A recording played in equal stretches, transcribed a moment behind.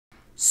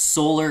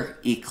solar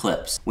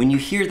eclipse. When you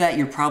hear that,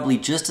 you're probably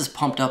just as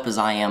pumped up as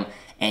I am,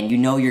 and you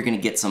know you're gonna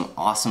get some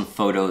awesome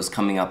photos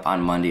coming up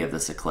on Monday of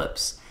this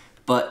eclipse.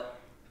 But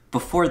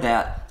before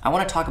that, I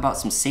wanna talk about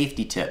some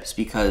safety tips,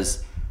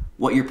 because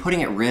what you're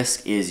putting at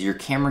risk is your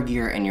camera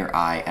gear and your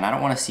eye, and I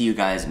don't wanna see you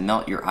guys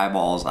melt your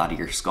eyeballs out of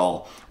your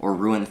skull or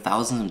ruin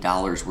thousands of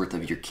dollars worth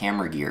of your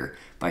camera gear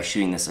by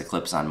shooting this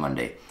eclipse on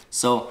Monday.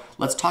 So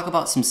let's talk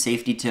about some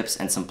safety tips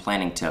and some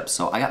planning tips.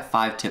 So I got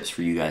 5 tips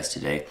for you guys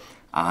today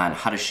on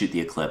how to shoot the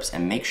eclipse,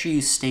 and make sure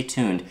you stay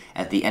tuned.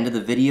 At the end of the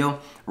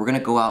video, we're gonna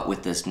go out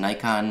with this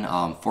Nikon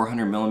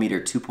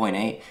 400mm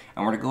 2.8,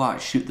 and we're gonna go out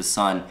and shoot the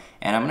sun,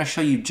 and I'm gonna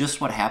show you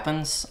just what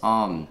happens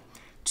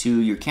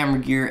to your camera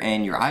gear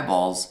and your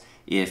eyeballs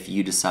if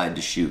you decide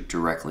to shoot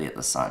directly at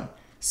the sun.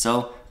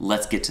 So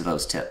let's get to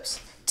those tips.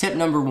 Tip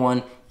number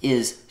 1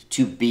 is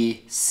to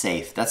be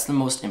safe. That's the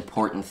most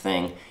important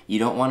thing. You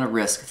don't want to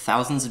risk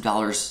thousands of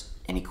dollars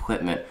in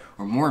equipment,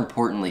 or more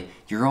importantly,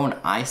 your own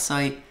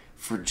eyesight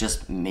for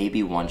just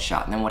maybe one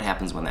shot. And then what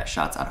happens when that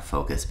shot's out of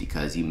focus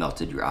because you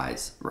melted your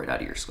eyes right out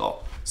of your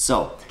skull?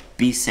 So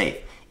be safe.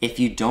 If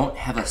you don't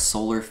have a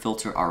solar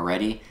filter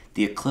already,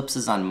 the eclipse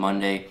is on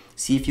Monday.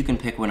 See if you can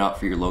pick one up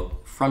for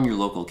from your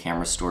local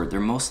camera store. They're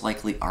most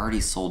likely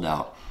already sold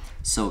out.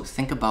 So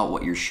think about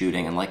what you're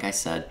shooting, and like I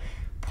said,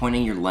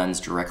 pointing your lens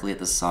directly at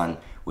the sun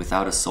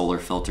without a solar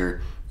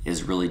filter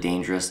is really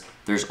dangerous.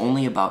 There's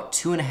only about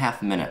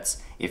 2.5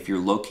 minutes if you're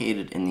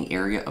located in the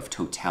area of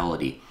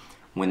totality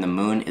when the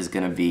moon is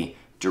gonna be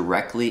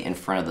directly in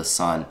front of the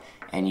sun,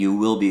 and you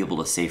will be able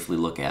to safely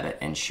look at it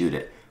and shoot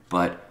it.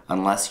 But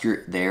unless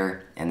you're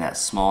there in that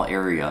small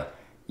area,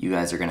 you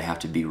guys are gonna have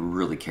to be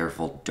really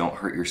careful. Don't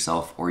hurt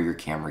yourself or your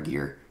camera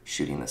gear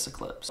shooting this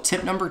eclipse.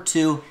 Tip number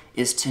 2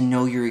 is to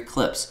know your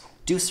eclipse.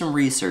 Do some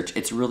research.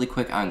 It's really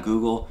quick on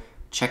Google.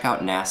 Check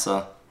out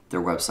NASA.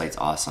 Their website's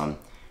awesome.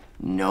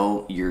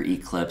 Know your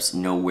eclipse,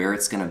 know where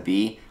it's gonna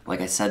be.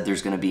 Like I said,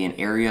 there's gonna be an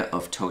area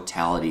of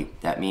totality.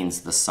 That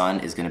means the sun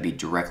is gonna be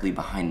directly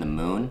behind the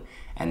moon,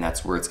 and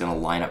that's where it's gonna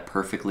line up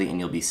perfectly and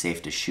you'll be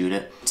safe to shoot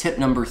it. Tip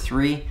number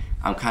 3,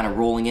 I'm kind of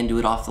rolling into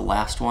it off the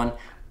last one.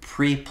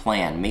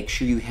 Pre-plan, make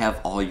sure you have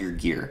all your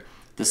gear.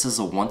 This is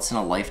a once in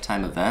a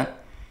lifetime event,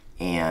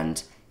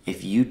 and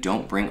if you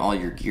don't bring all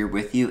your gear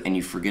with you and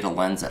you forget a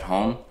lens at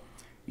home,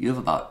 you have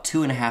about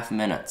 2.5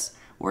 minutes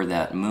where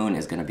that moon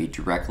is going to be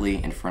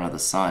directly in front of the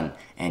sun,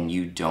 and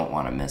you don't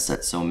want to miss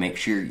it. So make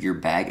sure your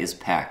bag is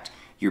packed,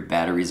 your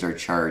batteries are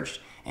charged,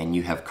 and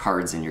you have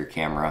cards in your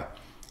camera.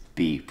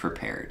 Be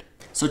prepared.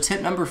 So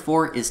tip number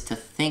 4 is to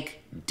think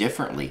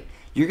differently.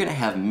 You're going to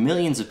have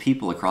millions of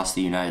people across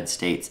the United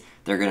States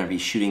that are going to be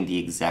shooting the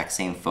exact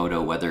same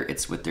photo, whether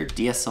it's with their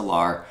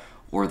DSLR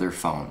or their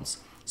phones.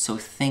 So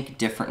think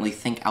differently,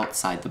 think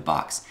outside the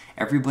box.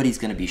 Everybody's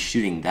going to be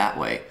shooting that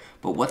way,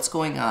 but what's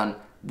going on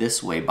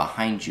this way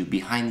behind you,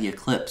 behind the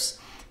eclipse?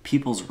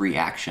 People's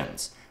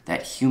reactions,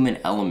 that human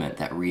element,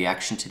 that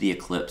reaction to the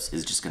eclipse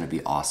is just going to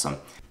be awesome.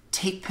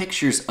 Take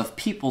pictures of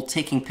people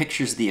taking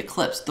pictures of the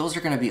eclipse. Those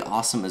are going to be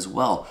awesome as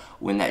well.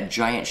 When that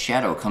giant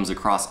shadow comes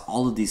across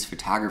all of these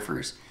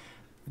photographers,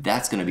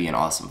 that's going to be an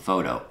awesome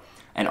photo.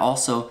 And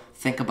also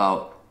think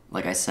about,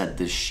 like I said,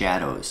 the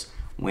shadows.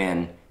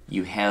 When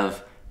you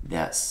have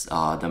that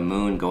the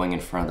moon going in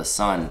front of the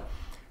sun,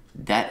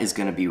 that is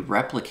going to be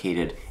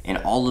replicated in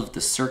all of the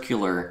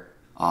circular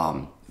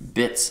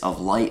bits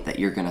of light that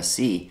you're going to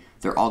see.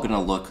 They're all going to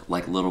look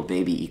like little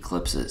baby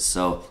eclipses.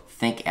 So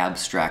think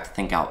abstract,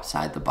 think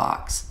outside the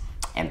box,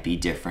 and be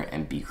different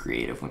and be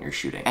creative when you're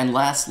shooting. And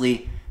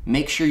lastly,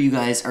 make sure you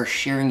guys are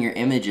sharing your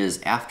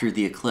images after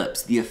the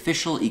eclipse. The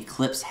official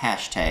eclipse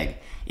hashtag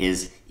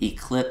is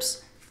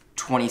Eclipse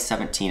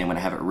 2017. I'm going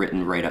to have it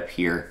written right up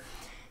here.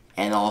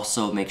 And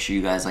also make sure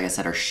you guys, like I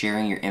said, are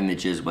sharing your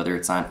images, whether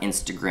it's on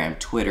Instagram,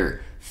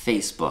 Twitter,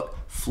 Facebook,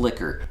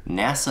 Flickr.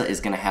 NASA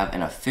is going to have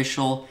an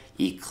official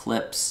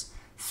eclipse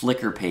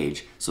Flickr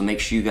page, so make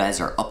sure you guys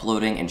are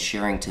uploading and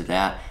sharing to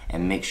that,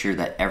 and make sure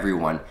that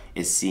everyone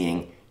is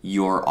seeing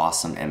your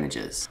awesome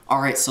images.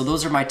 Alright, so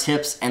those are my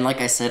tips, and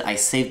like I said, I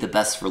saved the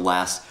best for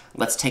last.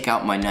 Let's take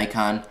out my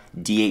Nikon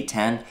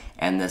D810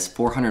 and this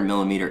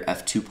 400mm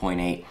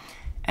f2.8,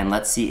 and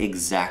let's see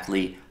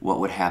exactly what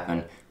would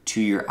happen to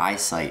your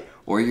eyesight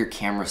or your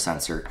camera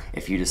sensor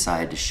if you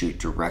decide to shoot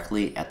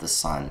directly at the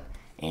sun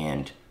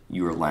and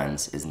your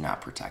lens is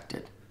not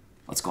protected.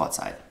 Let's go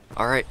outside.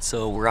 Alright,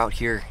 so we're out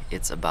here.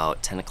 It's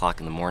about 10 o'clock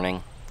in the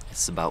morning.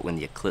 It's about when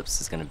the eclipse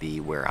is going to be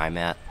where I'm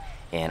at,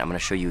 and I'm going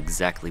to show you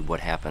exactly what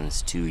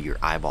happens to your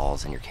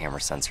eyeballs and your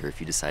camera sensor if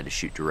you decide to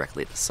shoot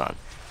directly at the sun.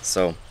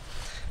 So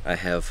I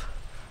have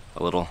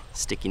a little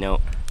sticky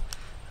note.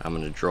 I'm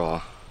going to draw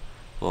a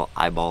little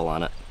eyeball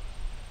on it.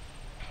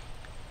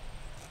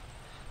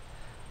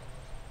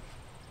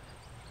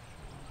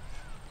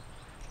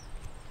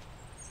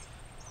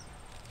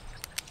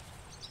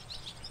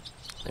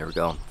 There we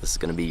go. This is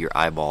going to be your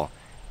eyeball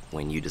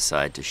when you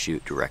decide to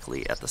shoot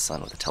directly at the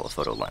sun with a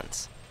telephoto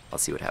lens.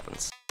 Let's see what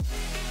happens.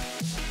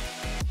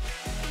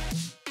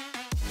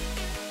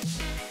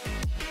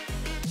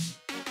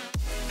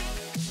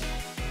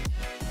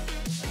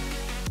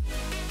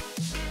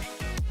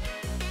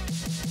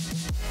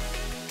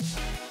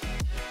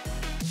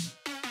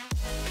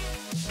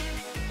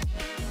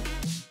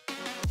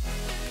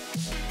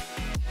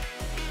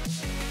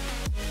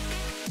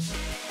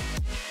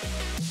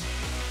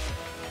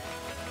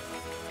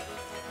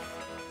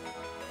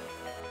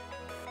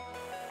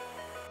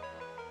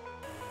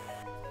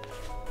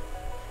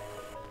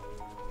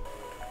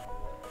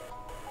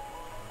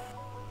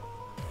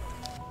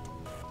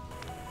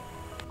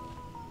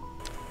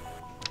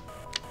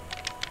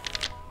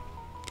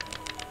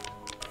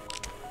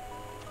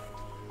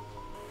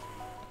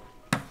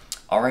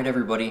 All right,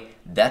 everybody,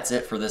 that's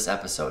it for this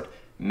episode.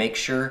 Make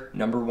sure,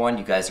 number one,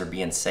 you guys are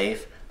being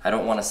safe. I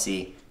don't want to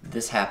see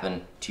this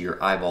happen to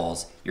your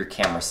eyeballs, your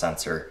camera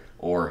sensor,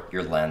 or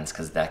your lens,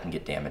 because that can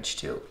get damaged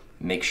too.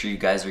 Make sure you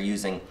guys are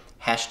using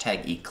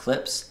hashtag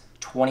ECLIPSE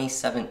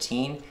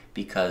 2017,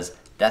 because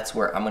that's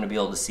where I'm going to be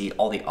able to see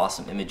all the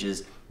awesome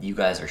images you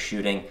guys are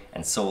shooting,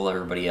 and so will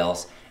everybody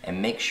else.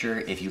 And make sure,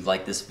 if you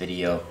like this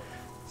video,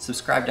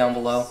 subscribe down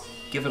below,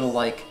 give it a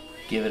like,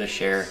 give it a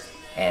share,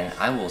 and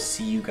I will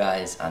see you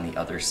guys on the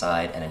other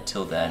side. And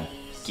until then,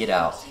 get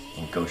out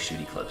and go shoot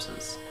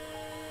eclipses.